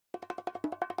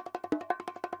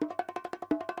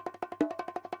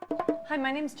Hi,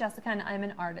 my name's Jessica and I'm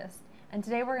an artist, and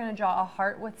today we're going to draw a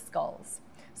heart with skulls.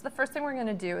 So the first thing we're going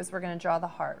to do is we're going to draw the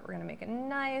heart. We're going to make a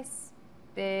nice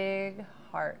big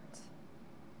heart.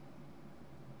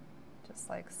 Just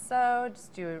like so.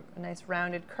 Just do a nice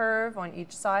rounded curve on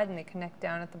each side and they connect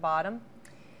down at the bottom.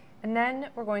 And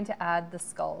then we're going to add the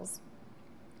skulls.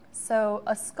 So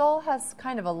a skull has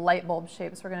kind of a light bulb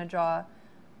shape, so we're going to draw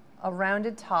a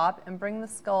rounded top and bring the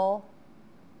skull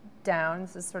down.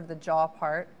 This is sort of the jaw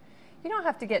part. You don't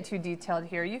have to get too detailed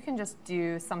here. You can just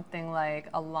do something like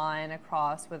a line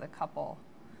across with a couple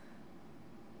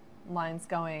lines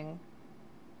going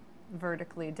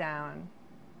vertically down.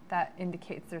 That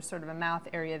indicates there's sort of a mouth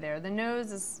area there. The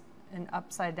nose is an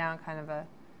upside down kind of a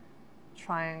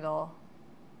triangle.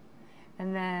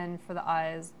 And then for the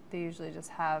eyes, they usually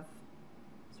just have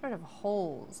sort of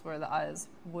holes where the eyes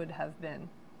would have been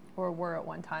or were at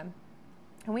one time.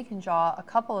 And we can draw a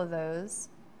couple of those.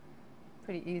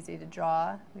 Pretty easy to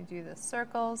draw. We do the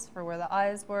circles for where the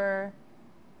eyes were,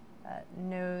 that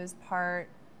nose part,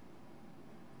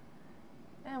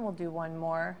 and we'll do one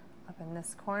more up in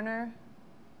this corner.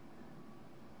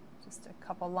 Just a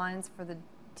couple lines for the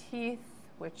teeth,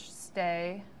 which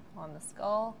stay on the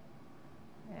skull,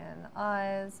 and the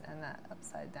eyes, and that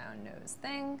upside down nose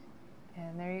thing.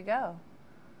 And there you go,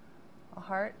 a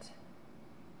heart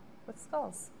with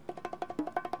skulls.